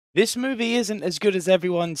This movie isn't as good as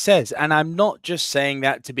everyone says, and I'm not just saying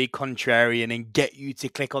that to be contrarian and get you to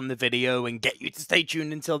click on the video and get you to stay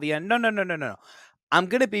tuned until the end. No, no, no, no, no. I'm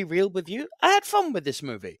gonna be real with you. I had fun with this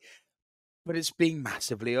movie, but it's being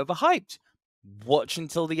massively overhyped. Watch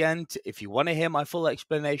until the end if you want to hear my full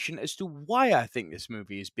explanation as to why I think this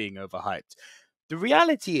movie is being overhyped. The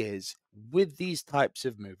reality is, with these types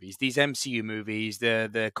of movies, these MCU movies,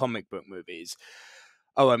 the comic book movies.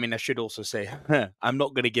 Oh, I mean, I should also say, I'm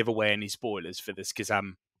not going to give away any spoilers for this because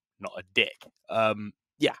I'm not a dick.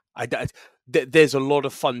 Yeah, there's a lot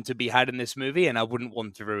of fun to be had in this movie, and I wouldn't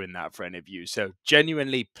want to ruin that for any of you. So,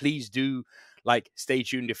 genuinely, please do stay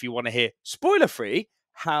tuned if you want to hear spoiler free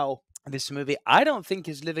how this movie I don't think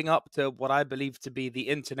is living up to what I believe to be the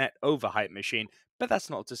internet overhype machine. But that's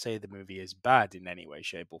not to say the movie is bad in any way,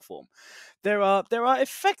 shape, or form. There are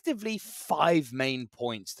effectively five main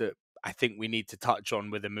points that I think we need to touch on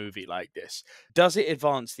with a movie like this. Does it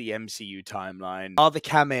advance the MCU timeline? Are the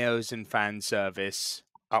cameos and fan service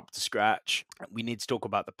up to scratch? We need to talk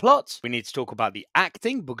about the plot. We need to talk about the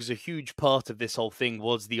acting, because a huge part of this whole thing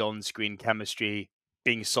was the on-screen chemistry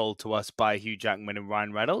being sold to us by Hugh Jackman and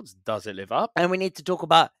Ryan Reynolds. Does it live up? And we need to talk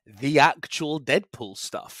about the actual Deadpool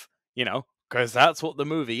stuff, because that's what the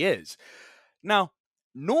movie is. Now,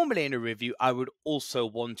 normally in a review, I would also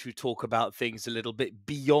want to talk about things a little bit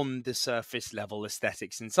beyond the surface level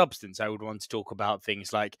aesthetics and substance. I would want to talk about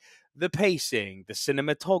things like the pacing, the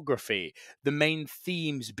cinematography, the main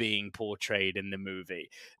themes being portrayed in the movie,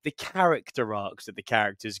 the character arcs that the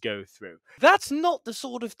characters go through. That's not the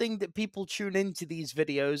sort of thing that people tune into these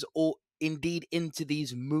videos or indeed into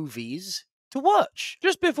these movies to watch.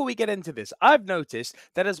 Just before we get into this, I've noticed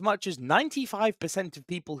that as much as 95% of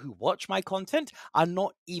people who watch my content are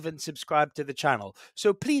not even subscribed to the channel.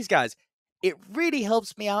 So please, guys, it really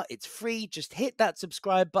helps me out. It's free. Just hit that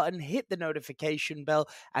subscribe button, hit the notification bell,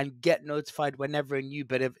 and get notified whenever a new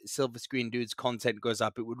bit of Silver Screen Dudes content goes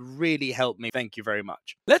up. It would really help me. Thank you very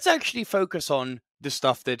much. Let's actually focus on the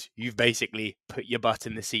stuff that you've basically put your butt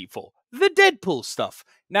in the seat for. The Deadpool stuff.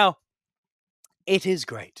 Now, it is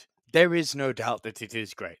great. There is no doubt that it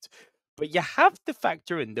is great. But you have to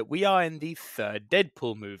factor in that we are in the third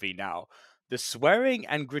Deadpool movie now. The swearing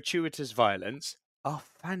and gratuitous violence are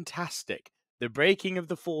fantastic. The breaking of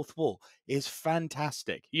the fourth wall is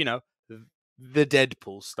fantastic. The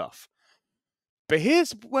Deadpool stuff. But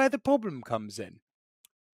here's where the problem comes in.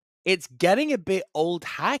 It's getting a bit old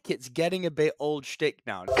hack. It's getting a bit old shtick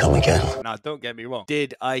now. Come again. Now, don't get me wrong.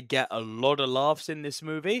 Did I get a lot of laughs in this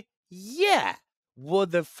movie? Yeah. Were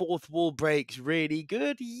the fourth wall breaks really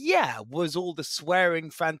good? Yeah. Was all the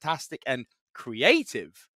swearing fantastic and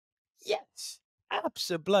creative? Yes.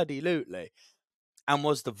 Absolutely. And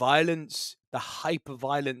was the violence, the hyper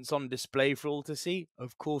violence on display for all to see?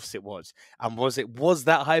 Of course it was. And was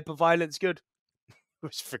that hyper violence good? It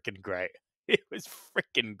was freaking great. It was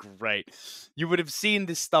freaking great. You would have seen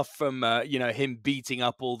this stuff from, him beating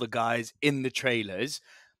up all the guys in the trailers.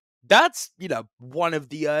 That's, one of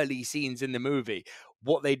the early scenes in the movie.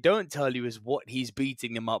 What they don't tell you is what he's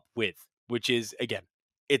beating them up with, which is, again,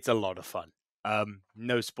 it's a lot of fun.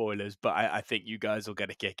 No spoilers, but I think you guys will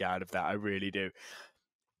get a kick out of that. I really do.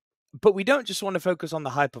 But we don't just want to focus on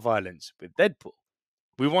the hyperviolence with Deadpool.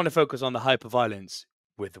 We want to focus on the hyperviolence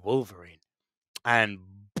with Wolverine. And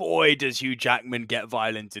boy, does Hugh Jackman get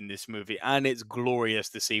violent in this movie. And it's glorious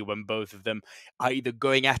to see when both of them are either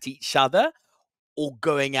going at each other or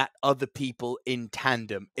going at other people in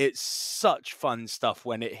tandem. It's such fun stuff.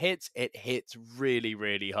 When it hits really,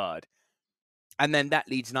 really hard. And then that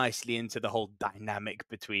leads nicely into the whole dynamic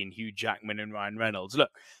between Hugh Jackman and Ryan Reynolds. Look,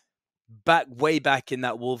 way back in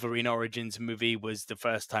that Wolverine Origins movie was the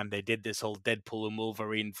first time they did this whole Deadpool and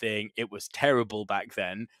Wolverine thing. It was terrible back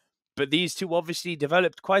then. But these two obviously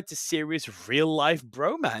developed quite a serious real-life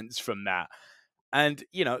bromance from that. And,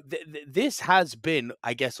 this has been,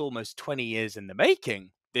 I guess, almost 20 years in the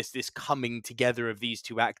making, this coming together of these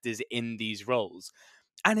two actors in these roles.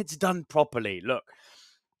 And it's done properly. Look,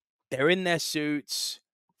 they're in their suits,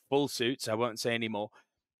 full suits, I won't say anymore.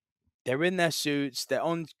 They're in their suits, they're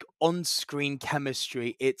on-screen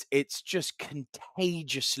chemistry. It's just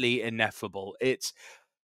contagiously ineffable. It's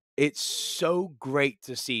so great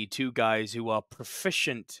to see two guys who are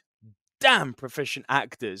damn proficient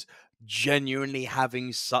actors genuinely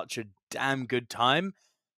having such a damn good time.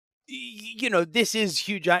 This is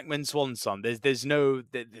Hugh Jackman's swan song. There's no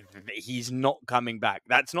he's not coming back.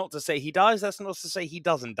 That's not to say he dies. That's not to say he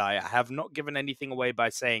doesn't die. I have not given anything away by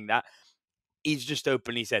saying that. He's just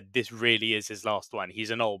openly said this really is his last one.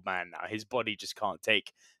 He's an old man now. His body just can't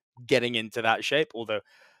take getting into that shape. Although,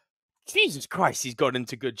 Jesus Christ, he's got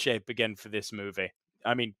into good shape again for this movie.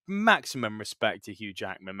 I mean, maximum respect to Hugh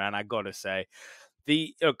Jackman, man. I gotta say,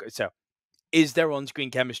 okay, so is their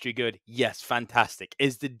on-screen chemistry good? Yes, fantastic.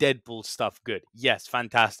 Is the Deadpool stuff good? Yes,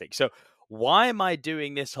 fantastic. So why am I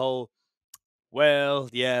doing this whole? Well,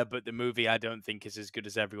 yeah, but the movie I don't think is as good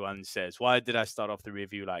as everyone says. Why did I start off the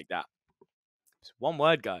review like that? It's one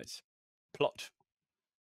word, guys. Plot.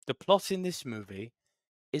 The plot in this movie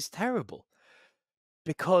is terrible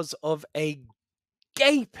because of a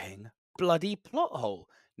gaping bloody plot hole.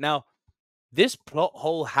 Now, this plot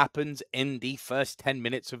hole happens in the first 10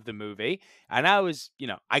 minutes of the movie. And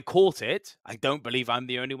I caught it. I don't believe I'm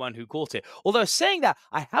the only one who caught it. Although, saying that,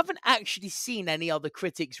 I haven't actually seen any other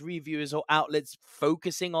critics, reviewers, or outlets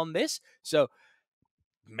focusing on this. So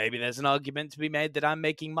maybe there's an argument to be made that I'm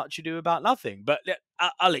making much ado about nothing. But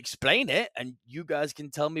I'll explain it and you guys can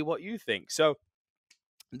tell me what you think. So,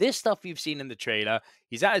 this stuff you've seen in the trailer,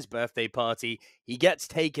 he's at his birthday party. He gets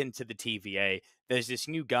taken to the TVA. There's this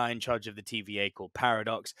new guy in charge of the TVA called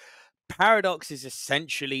Paradox. Paradox is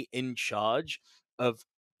essentially in charge of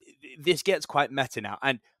this. Gets quite meta now.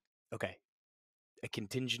 And okay, a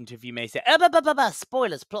contingent of you may say,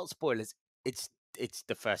 spoilers, plot spoilers. It's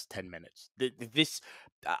the first 10 minutes. This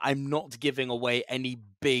I'm not giving away any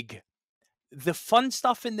big the fun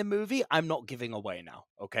stuff in the movie. I'm not giving away now,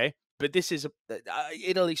 okay? But this is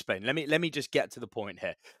it'll explain. Let me just get to the point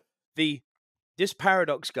here. This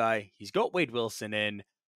Paradox guy, he's got Wade Wilson in,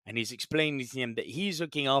 and he's explaining to him that he's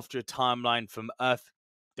looking after a timeline from Earth.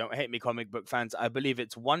 Don't hate me, comic book fans. I believe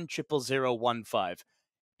it's 1000015.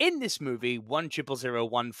 In this movie,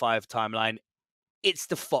 1000015 timeline, it's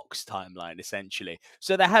the Fox timeline, essentially.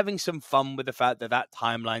 So they're having some fun with the fact that that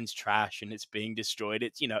timeline's trash and it's being destroyed.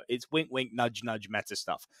 It's wink, wink, nudge, nudge meta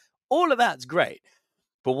stuff. All of that's great.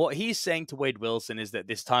 But what he's saying to Wade Wilson is that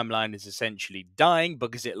this timeline is essentially dying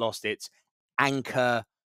because it lost its anchor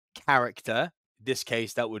character. In this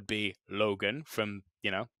case, that would be Logan from,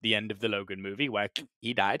 the end of the Logan movie where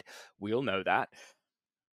he died. We all know that.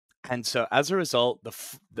 And so as a result, the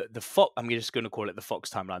Fox, I'm just going to call it the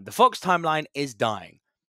Fox timeline. The Fox timeline is dying.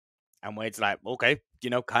 And Wade's like, okay,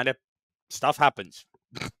 kind of stuff happens.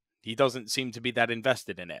 He doesn't seem to be that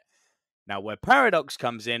invested in it. Now, where Paradox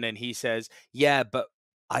comes in and he says, yeah, but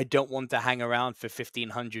I don't want to hang around for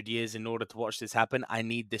 1500 years in order to watch this happen. I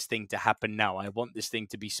need this thing to happen now. I want this thing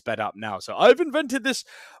to be sped up now. So I've invented this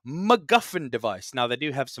MacGuffin device. Now, they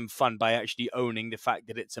do have some fun by actually owning the fact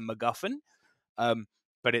that it's a MacGuffin.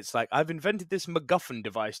 But it's like, I've invented this MacGuffin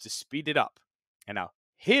device to speed it up. And now,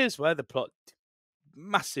 here's where the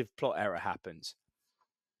massive plot error happens.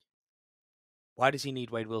 Why does he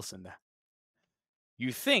need Wade Wilson there?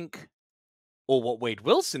 You think, or what Wade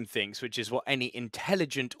Wilson thinks, which is what any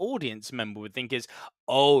intelligent audience member would think is,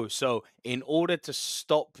 so in order to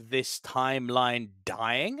stop this timeline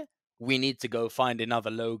dying, we need to go find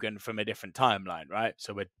another Logan from a different timeline, right?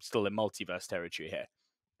 So we're still in multiverse territory here.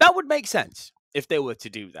 That would make sense if they were to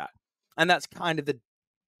do that. And that's kind of the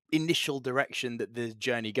initial direction that the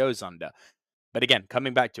journey goes under. But again,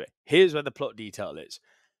 coming back to it, here's where the plot detail is.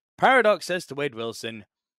 Paradox says to Wade Wilson,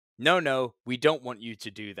 no, we don't want you to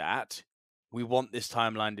do that. We want this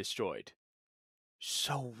timeline destroyed.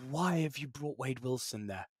 So why have you brought Wade Wilson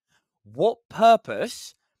there? What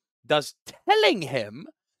purpose does telling him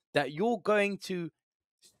that you're going to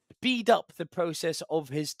speed up the process of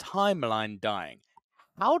his timeline dying,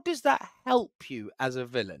 how does that help you as a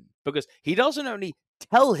villain? Because he doesn't only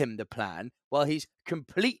tell him the plan while he's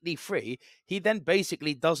completely free, he then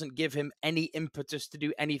basically doesn't give him any impetus to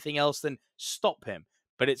do anything else than stop him.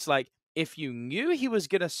 But it's like, if you knew he was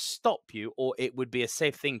going to stop you, or it would be a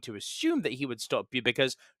safe thing to assume that he would stop you,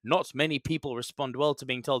 because not many people respond well to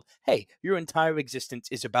being told, hey, your entire existence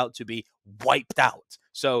is about to be wiped out.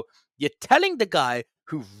 So you're telling the guy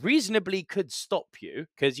who reasonably could stop you,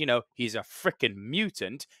 because, he's a freaking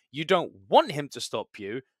mutant, you don't want him to stop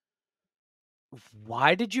you.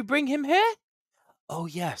 Why did you bring him here? Oh,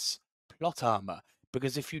 yes, plot armor.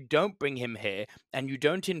 Because if you don't bring him here and you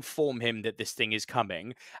don't inform him that this thing is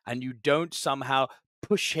coming and you don't somehow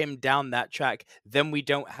push him down that track, then we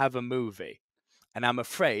don't have a movie. And I'm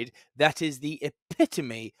afraid that is the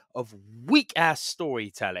epitome of weak-ass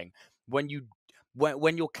storytelling. When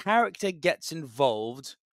your character gets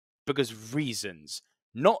involved because reasons,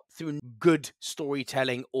 not through good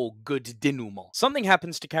storytelling or good denouement. Something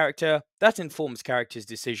happens to character, that informs character's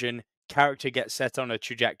decision, character gets set on a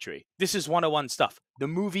trajectory. This is 101 stuff. The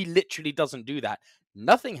movie literally doesn't do that.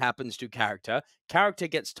 Nothing happens to character. Character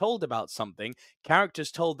gets told about something.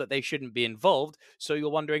 Character's told that they shouldn't be involved. So you're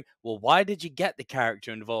wondering, well, why did you get the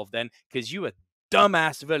character involved then? Because you a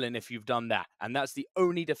dumbass villain if you've done that. And that's the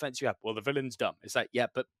only defense you have. Well, the villain's dumb. It's like, yeah,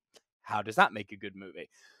 but How does that make a good movie?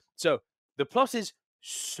 So the plot is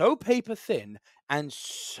so paper thin and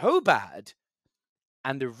so bad.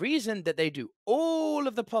 And the reason that they do all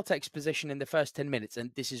of the plot exposition in the first 10 minutes,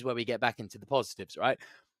 and this is where we get back into the positives, right?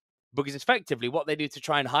 Because effectively, what they do to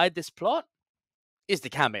try and hide this plot is the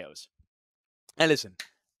cameos. And listen,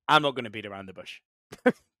 I'm not going to beat around the bush.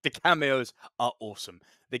 The cameos are awesome.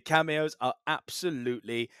 The cameos are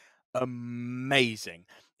absolutely amazing.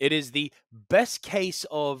 It is the best case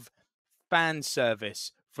of fan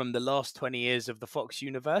service from the last 20 years of the Fox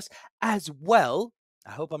universe, as well.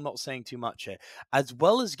 I hope I'm not saying too much here. As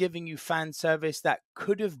well as giving you fan service that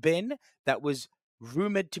could have been, that was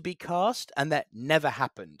rumored to be cast, and that never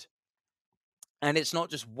happened. And it's not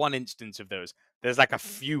just one instance of those. There's like a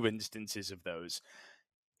few instances of those.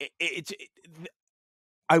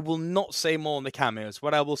 I will not say more on the cameos.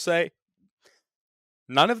 What I will say,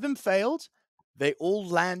 none of them failed. They all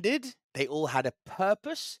landed. They all had a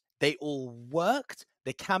purpose. They all worked.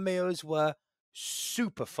 The cameos were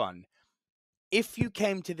super fun. If you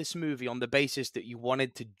came to this movie on the basis that you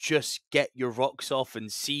wanted to just get your rocks off and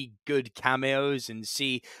see good cameos and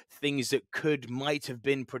see things that might have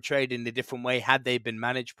been portrayed in a different way had they been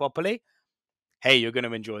managed properly, hey, you're going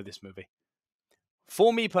to enjoy this movie.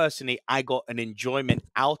 For me personally, I got an enjoyment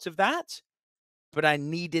out of that, but I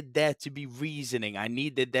needed there to be reasoning. I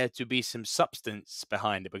needed there to be some substance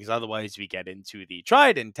behind it, because otherwise we get into the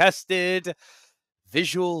tried and tested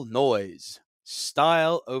visual noise,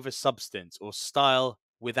 style over substance, or style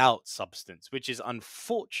without substance, which is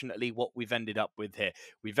unfortunately what we've ended up with here.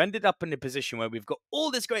 We've ended up in a position where we've got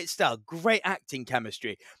all this great style, great acting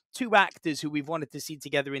chemistry, two actors who we've wanted to see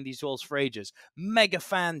together in these roles for ages, mega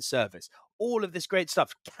fan service, all of this great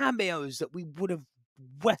stuff, cameos that we would have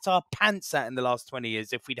wet our pants at in the last 20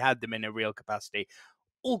 years if we'd had them in a real capacity.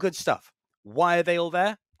 All good stuff. Why are they all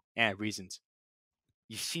there? Yeah, reasons.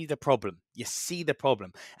 You see the problem. You see the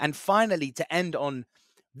problem. And finally, to end on,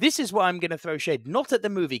 this is why I'm going to throw shade, not at the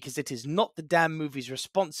movie, because it is not the damn movie's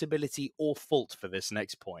responsibility or fault for this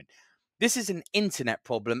next point. This is an internet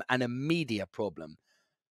problem and a media problem.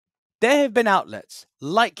 There have been outlets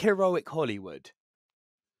like Heroic Hollywood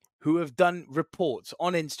who have done reports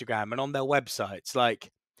on Instagram and on their websites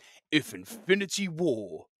like, if Infinity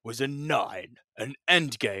War was a 9 and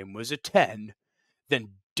Endgame was a 10, then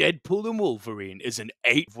Deadpool and Wolverine is an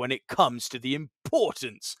 8 when it comes to the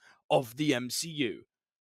importance of the MCU.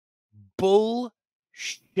 Bullshib.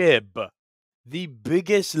 The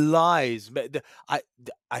biggest lies.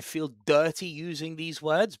 I feel dirty using these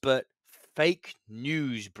words, but fake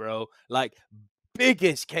news, bro. Like,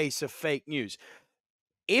 biggest case of fake news.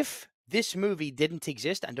 If this movie didn't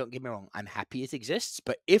exist, and don't get me wrong, I'm happy it exists,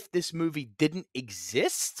 but if this movie didn't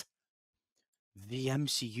exist, the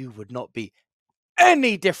MCU would not be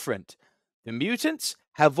any different. The mutants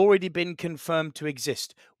have already been confirmed to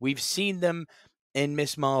exist. We've seen them in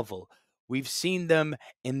Miss Marvel. We've seen them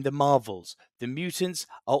in the Marvels. The mutants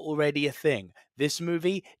are already a thing. This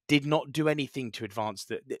movie did not do anything to advance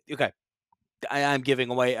okay, I am giving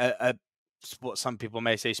away a what some people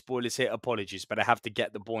may say spoilers here. Apologies, but I have to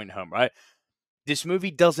get the point home, right? This movie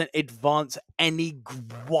doesn't advance any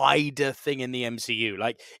wider thing in the MCU.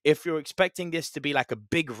 Like, if you're expecting this to be like a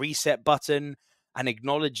big reset button and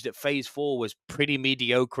acknowledge that Phase 4 was pretty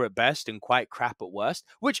mediocre at best and quite crap at worst,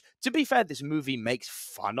 which, to be fair, this movie makes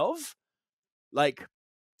fun of, like,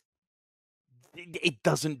 it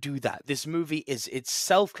doesn't do that. This movie it's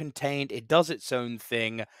self-contained, it does its own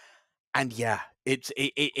thing, and yeah,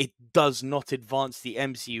 it does not advance the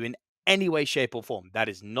MCU in any way, shape, or form. That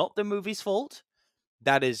is not the movie's fault.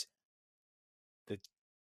 That is the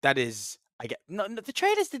I get no, the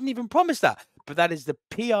trailers didn't even promise that, but that is the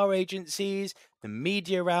PR agencies, the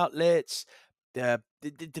media outlets, the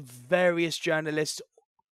various journalists.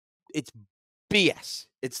 It's BS.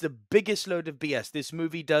 It's the biggest load of BS. This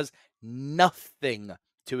movie does nothing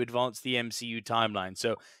to advance the MCU timeline.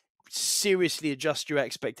 So seriously adjust your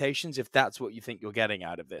expectations if that's what you think you're getting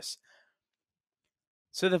out of this.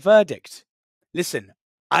 So the verdict. Listen,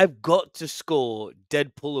 I've got to score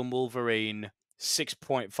Deadpool and Wolverine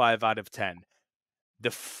 6.5 out of 10.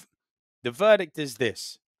 The verdict is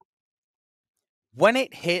this. When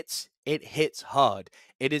it hits hard.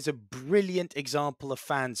 It is a brilliant example of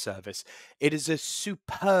fan service. It is a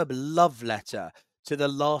superb love letter to the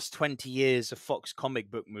last 20 years of Fox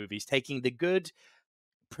comic book movies, taking the good,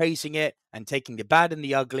 praising it, and taking the bad and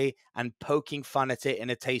the ugly and poking fun at it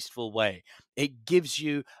in a tasteful way. It gives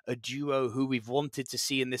you a duo who we've wanted to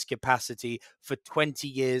see in this capacity for 20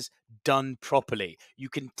 years done properly. You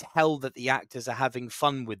can tell that the actors are having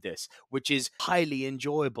fun with this, which is highly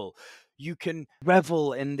enjoyable. You can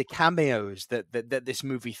revel in the cameos that this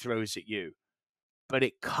movie throws at you. But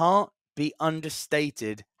it can't be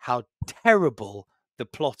understated how terrible the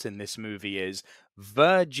plot in this movie is,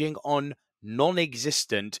 verging on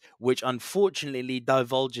non-existent, which unfortunately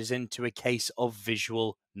divulges into a case of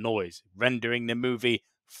visual noise, rendering the movie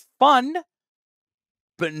fun,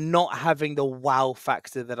 but not having the wow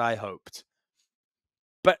factor that I hoped.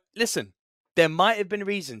 But listen, there might have been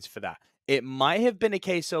reasons for that. It might have been a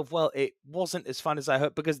case of, well, it wasn't as fun as I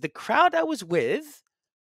hoped because the crowd I was with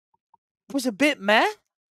was a bit meh.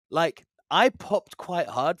 Like, I popped quite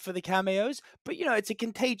hard for the cameos, but it's a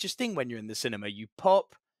contagious thing when you're in the cinema. You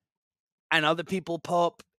pop and other people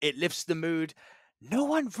pop, it lifts the mood. No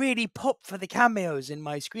one really popped for the cameos in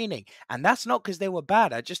my screening, and that's not because they were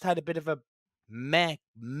bad. I just had a bit of a meh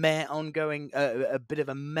ongoing, a bit of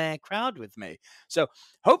a meh crowd with me. So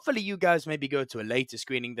hopefully you guys maybe go to a later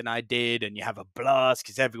screening than I did, and you have a blast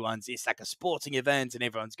because it's like a sporting event and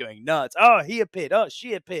everyone's going nuts. Oh, he appeared. Oh,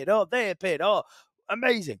 she appeared. Oh, they appeared. Oh,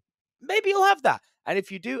 amazing. Maybe you'll have that. And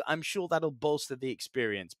if you do, I'm sure that'll bolster the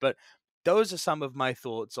experience. But those are some of my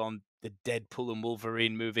thoughts on the Deadpool and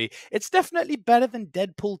Wolverine movie. It's definitely better than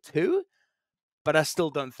Deadpool 2, but I still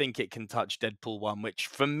don't think it can touch Deadpool 1, which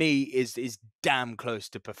for me is damn close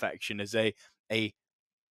to perfection as a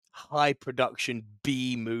high production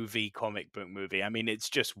B movie comic book movie. I mean, it's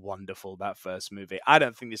just wonderful, that first movie. I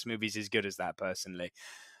don't think this movie's as good as that personally.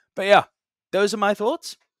 But yeah, those are my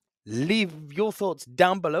thoughts. Leave your thoughts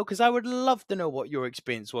down below because I would love to know what your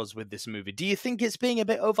experience was with this movie. Do you think it's being a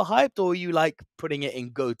bit overhyped, or are you like putting it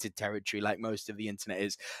in goated territory like most of the internet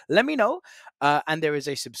is? Let me know. And there is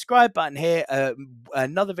a subscribe button here,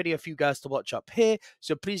 another video for you guys to watch up here.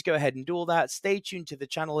 So please go ahead and do all that. Stay tuned to the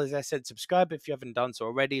channel. As I said, subscribe if you haven't done so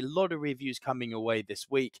already. A lot of reviews coming your way this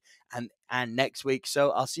week and next week.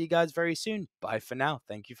 So I'll see you guys very soon. Bye for now.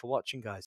 Thank you for watching, guys.